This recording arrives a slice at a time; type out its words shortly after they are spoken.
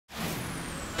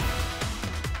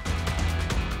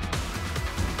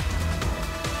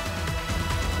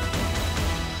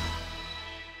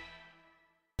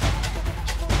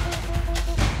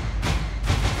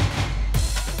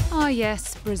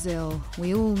yes, Brazil.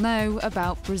 We all know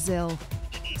about Brazil.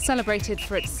 Celebrated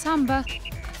for its samba,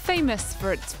 famous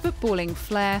for its footballing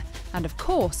flair, and of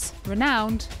course,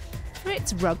 renowned for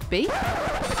its rugby.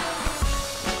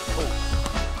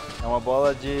 É uma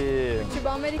bola de...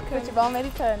 Futebol americano. Futebol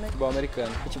americano. Futebol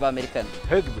americano. Futebol americano.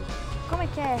 Rugby. Como é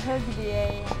que é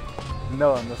rugby?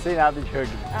 Não sei nada de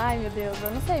rugby. Ai, meu Deus,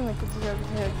 eu não sei muito de jogo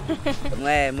de rugby. Não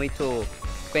é muito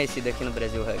conhecido aqui no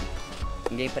Brasil o rugby.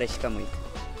 Ninguém pratica muito.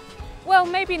 Well,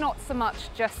 maybe not so much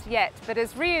just yet, but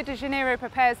as Rio de Janeiro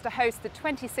prepares to host the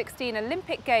 2016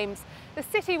 Olympic Games, the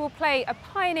city will play a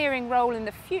pioneering role in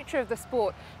the future of the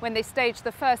sport when they stage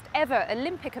the first ever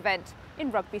Olympic event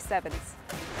in Rugby Sevens.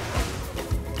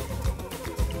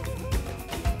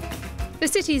 The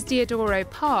city's Diodoro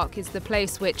Park is the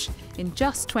place which, in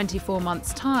just 24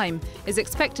 months' time, is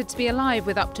expected to be alive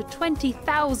with up to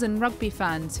 20,000 rugby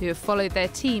fans who have followed their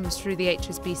teams through the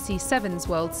HSBC Sevens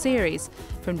World Series,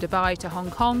 from Dubai to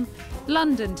Hong Kong,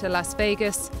 London to Las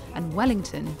Vegas, and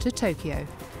Wellington to Tokyo.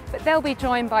 But they'll be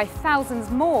joined by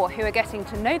thousands more who are getting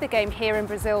to know the game here in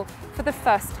Brazil for the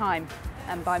first time,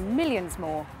 and by millions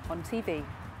more on TV.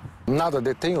 Nada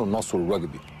detém o nosso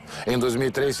rugby. Em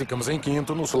 2003 ficamos em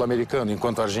quinto no Sul-Americano,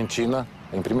 enquanto a Argentina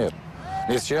em primeiro.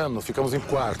 Neste ano ficamos em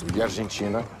quarto e a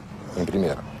Argentina em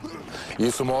primeira.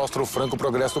 Isso mostra o franco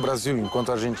progresso do Brasil, enquanto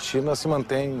a Argentina se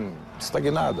mantém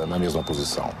estagnada na mesma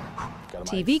posição.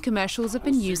 TV commercials have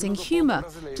been using humour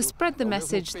to spread the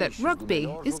message that rugby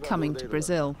is coming to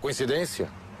Brazil. Coincidência?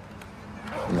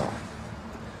 Não.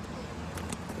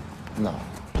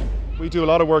 Não. We do a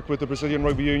lot of work with the Brazilian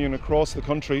Rugby Union across the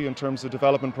country in terms of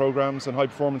development programs and high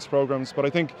performance programs, but I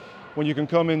think when you can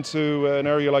come into an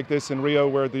area like this in Rio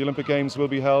where the Olympic Games will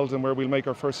be held and where we'll make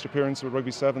our first appearance with Rugby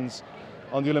Sevens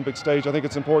on the Olympic stage, I think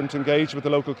it's important to engage with the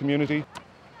local community.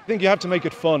 I think you have to make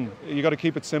it fun. You got to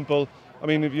keep it simple. I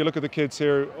mean, if you look at the kids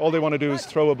here, all they want to do is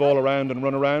throw a ball around and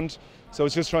run around. So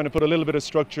it's just trying to put a little bit of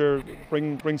structure,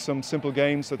 bring some simple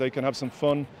games so they can have some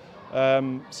fun.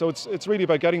 So it's really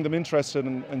about getting them interested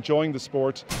and enjoying the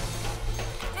sport.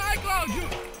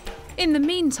 In the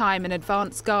meantime, an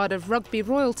advance guard of rugby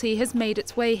royalty has made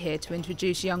its way here to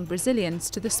introduce young Brazilians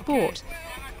to the sport,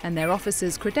 and their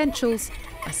officers' credentials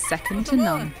are second to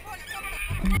none.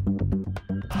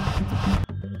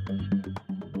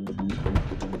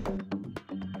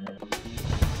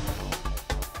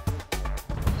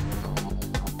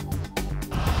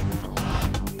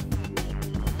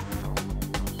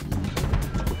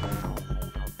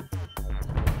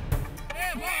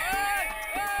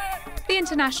 The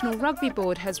International Rugby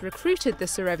Board has recruited the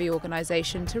Serevi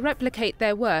organisation to replicate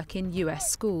their work in US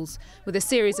schools, with a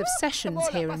series of sessions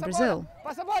here in Brazil.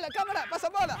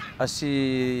 I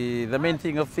see the main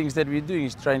thing of things that we're doing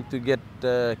is trying to get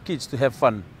kids to have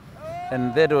fun,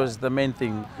 and that was the main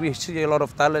thing. We see a lot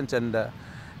of talent, and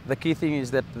the key thing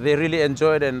is that they really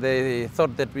enjoyed, and they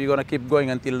thought that we're going to keep going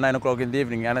until 9 o'clock in the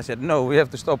evening, and I said no, we have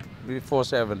to stop before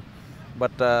 7.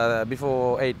 But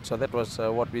before 8, so that was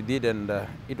what we did, and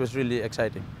it was really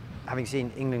exciting. Having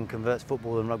seen England converts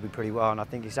football and rugby pretty well, and I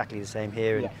think exactly the same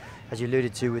here. And as you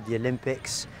alluded to with the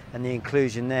Olympics and the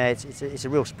inclusion there, it's a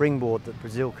real springboard that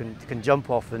Brazil can jump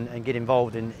off and get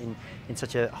involved in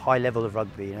such a high level of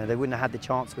rugby. You know, they wouldn't have had the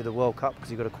chance with the World Cup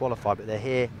because you've got to qualify, but they're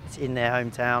here, it's in their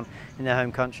hometown, in their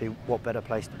home country. What better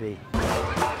place to be?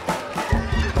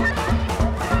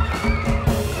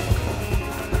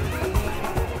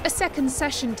 A second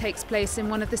session takes place in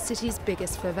one of the city's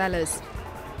biggest favelas.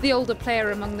 The older player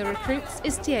among the recruits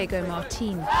is Diego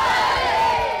Martin,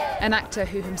 an actor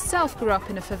who himself grew up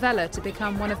in a favela to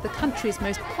become one of the country's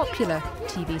most popular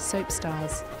TV soap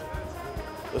stars.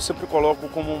 Eu sempre coloco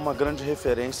como uma grande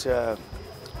referência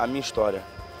a minha história.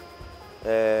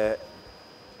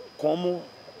 Como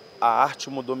a arte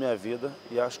mudou minha vida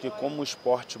e acho que como o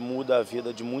esporte muda a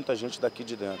vida de muita gente daqui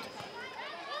de dentro.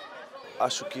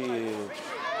 Acho que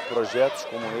projetos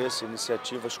como esse,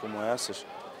 iniciativas como essas,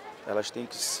 elas têm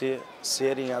que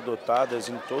serem adotadas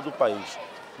em todo o país,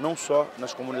 não só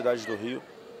nas comunidades do Rio,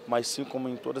 mas sim como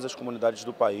em todas as comunidades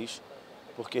do país,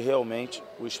 porque realmente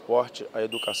o esporte, a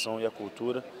educação e a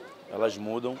cultura, elas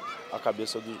mudam a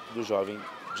cabeça do jovem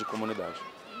de comunidade.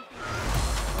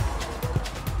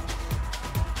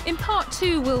 In part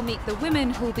 2, we'll meet the women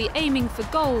who'll be aiming for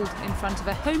gold in front of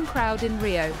a home crowd in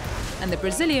Rio, and the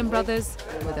Brazilian brothers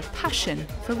with a passion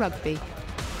for rugby.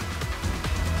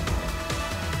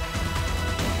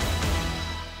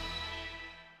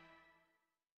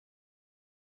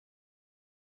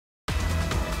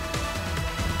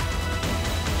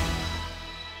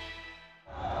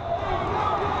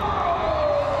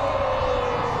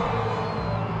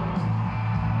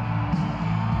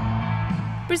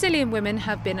 Brazilian women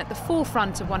have been at the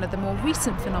forefront of one of the more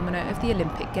recent phenomena of the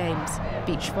Olympic Games,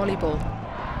 beach volleyball.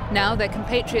 Now their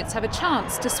compatriots have a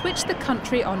chance to switch the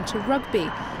country onto rugby,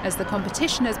 as the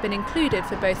competition has been included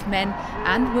for both men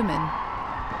and women.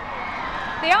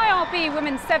 The IRB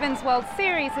Women's Sevens World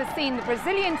Series has seen the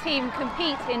Brazilian team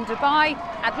compete in Dubai,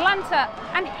 Atlanta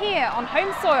and here on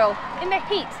home soil in the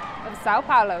heat of Sao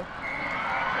Paulo.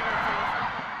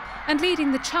 And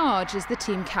leading the charge is the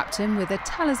team captain with a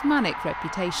talismanic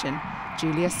reputation,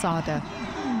 Julia Sada.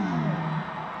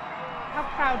 How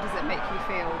proud does it make you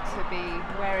feel to be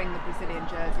wearing the Brazilian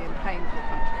jersey and playing for the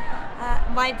country?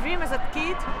 My dream as a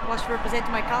kid was to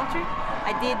represent my country.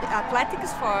 I did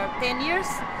athletics for 10 years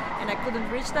and I couldn't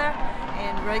reach there,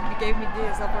 and rugby gave me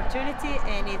this opportunity,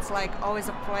 and it's like always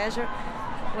a pleasure.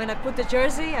 When I put the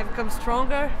jersey, I become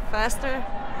stronger, faster,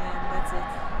 and that's it.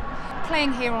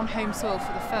 Playing here on home soil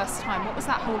for the first time, what was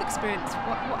that whole experience?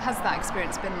 What has that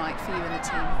experience been like for you and the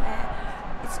team?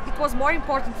 It was more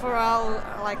important for all,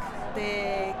 like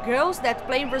the girls that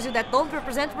play in Brazil that don't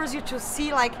represent Brazil, to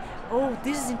see like, oh,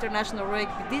 this is international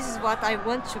rugby. This is what I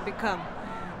want to become.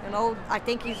 You know, I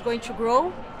think it's going to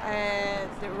grow.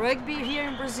 The rugby here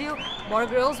in Brazil, more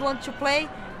girls want to play.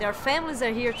 Their families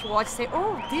are here to watch. Say,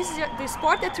 oh, this is the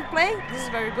sport that you play. This is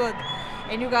very good,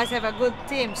 and you guys have a good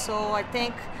team. So I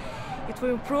think it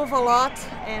will improve a lot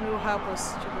and will help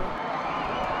us to grow.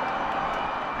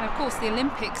 And of course, the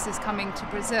Olympics is coming to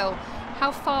Brazil.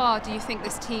 How far do you think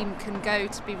this team can go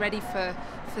to be ready for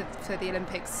the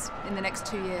Olympics in the next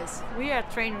 2 years? We are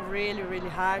training really, really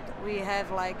hard. We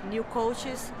have like new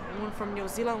coaches, one from New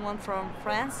Zealand, one from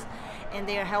France, and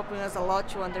they are helping us a lot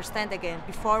to understand again.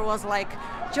 Before it was like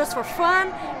just for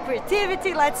fun,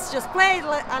 creativity, let's just play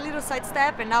a little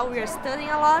sidestep, and now we are studying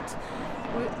a lot.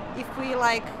 If we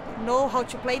like know how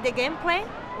to play the game plan,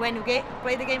 when we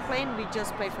play the game plan, we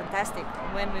just play fantastic.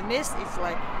 When we miss, it's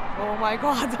like, oh my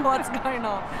God, what's going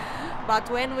on? But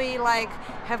when we like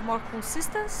have more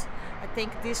consistency, I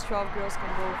think these 12 girls can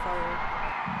go forward.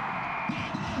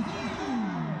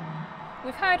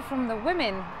 We've heard from the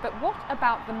women, but what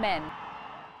about the men?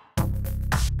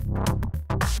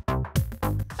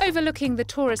 Overlooking the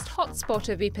tourist hotspot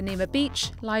of Ipanema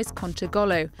Beach lies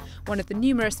Santiago, one of the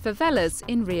numerous favelas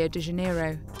in Rio de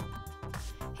Janeiro.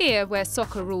 Here, where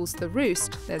soccer rules the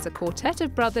roost, there's a quartet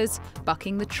of brothers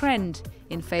bucking the trend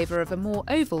in favour of a more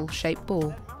oval-shaped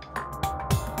ball.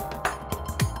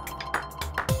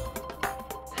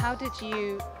 How did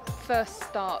you first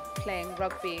start playing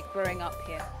rugby growing up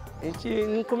here? A gente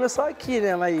não começou aqui,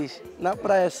 né, mas na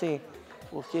praia, assim,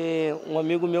 porque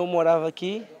amigo meu morava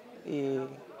aqui e,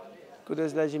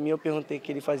 curiosidade minha, eu perguntei o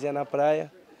que ele fazia na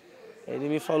praia. Ele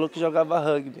me falou que jogava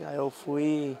rugby. Aí eu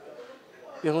fui,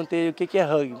 perguntei o que é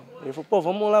rugby. Ele falou, pô,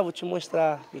 vamos lá, vou te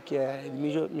mostrar o que é.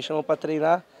 Ele me chamou para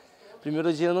treinar.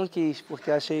 Primeiro dia eu não quis, porque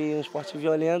achei um esporte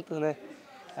violento, né?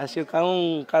 Achei que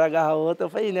um cara agarra o outro, eu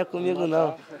falei, não é comigo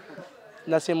não.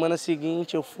 Na semana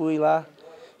seguinte eu fui lá,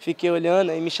 fiquei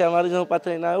olhando, aí me chamaram de novo para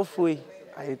treinar, eu fui.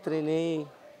 Aí treinei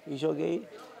e joguei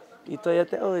e tô aí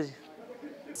até hoje.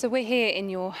 So we're here in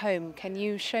your home. Can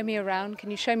you show me around? Can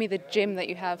you show me the gym that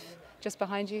you have just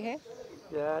behind you here?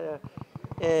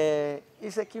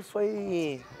 Isso aqui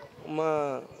foi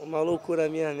uma loucura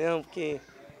minha mesmo, porque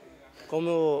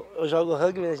como eu jogo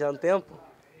rugby já há um tempo,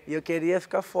 e eu queria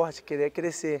ficar forte, queria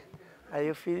crescer. Aí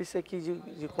eu fiz isso aqui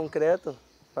de concreto,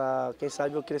 para quem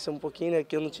sabe eu crescer um pouquinho, né,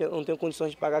 que eu não tenho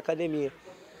condições de pagar academia.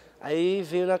 Aí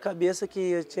veio na cabeça que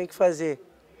eu tinha que fazer.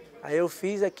 Aí eu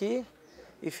fiz aqui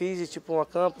e fiz tipo uma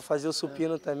campo, fazer o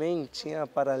supino também, tinha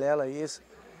paralela a isso.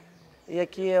 E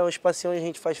aqui é um espacinho onde a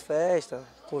gente faz festa,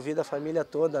 convida a família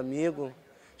toda, amigo.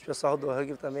 O pessoal do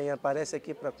rugby também aparece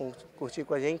aqui para curtir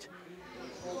com a gente.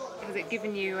 Has it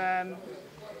given you a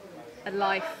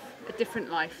different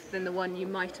life than the one you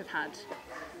might have had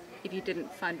if you didn't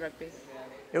find rugby?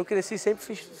 Eu cresci, sempre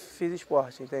fiz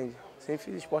esporte, entende? Sempre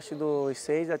fiz esporte dos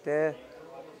 6 até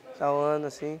tal ano,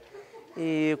 assim.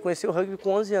 E conheci o rugby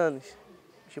com 11 anos.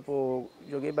 Tipo,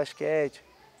 joguei basquete,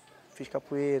 fiz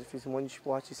capoeira, fiz um monte de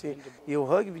esporte, assim. E o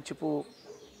rugby, tipo,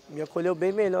 me acolheu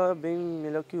bem melhor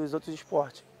que os outros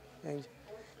esportes, entende?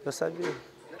 Eu sabia.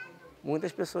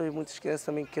 Muitas pessoas, muitas crianças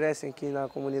também crescem aqui na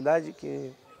comunidade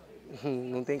que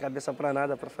não tem cabeça para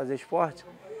nada para fazer esporte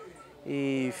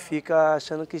e fica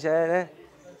achando que já é, né,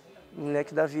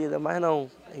 moleque da vida, mas não.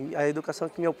 A educação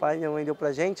que meu pai e minha mãe deu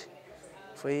pra gente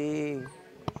foi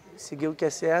seguir o que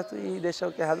é certo e deixar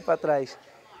o que é errado para trás.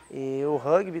 E o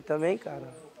rugby também,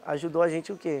 cara, ajudou a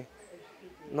gente o quê?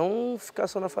 Não ficar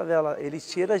só na favela, ele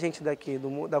tira a gente daqui,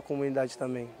 da comunidade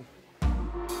também.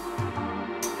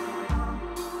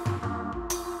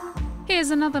 Here's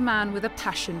another man with a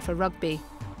passion for rugby,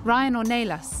 Ryan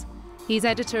Ornelas. He's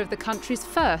editor of the country's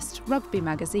first rugby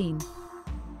magazine.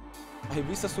 A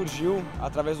revista surgiu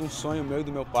através de sonho meu e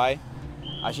do meu pai.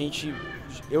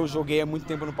 Eu joguei há muito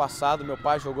tempo no passado, meu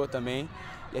pai jogou também.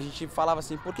 E a gente falava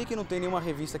assim, por que não tem nenhuma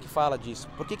revista que fala disso?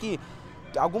 Por que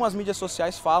algumas mídias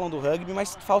sociais falam do rugby,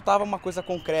 mas faltava uma coisa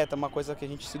concreta, uma coisa que a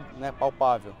gente, né,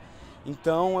 palpável.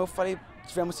 Então eu falei,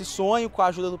 tivemos esse sonho com a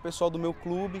ajuda do pessoal do meu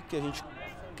clube, que a gente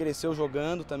cresceu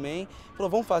jogando também. Falou,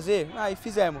 vamos fazer? E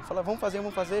fizemos. Falou, vamos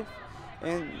fazer.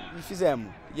 E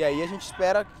fizemos. E aí a gente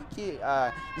espera que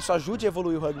isso ajude a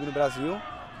evoluir o rugby no Brasil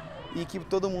e que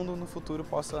todo mundo no futuro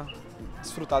possa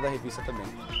desfrutar da revista também.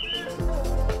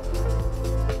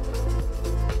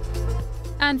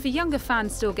 And for younger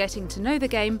fans still getting to know the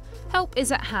game, help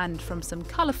is at hand from some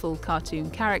colourful cartoon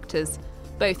characters,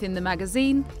 both in the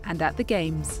magazine and at the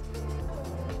games.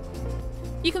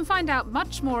 You can find out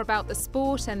much more about the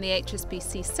sport and the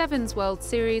HSBC Sevens World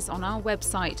Series on our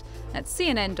website at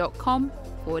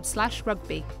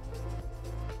cnn.com/rugby.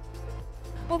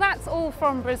 Well, that's all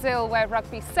from Brazil, where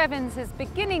Rugby Sevens is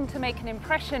beginning to make an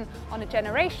impression on a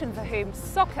generation for whom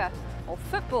soccer, or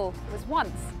football, was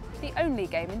once the only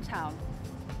game in town.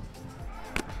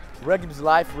 Rugby is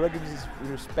life, rugby is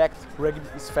respect, rugby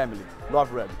is family.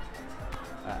 Love rugby.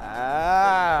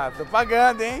 Tô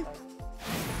pagando, hein?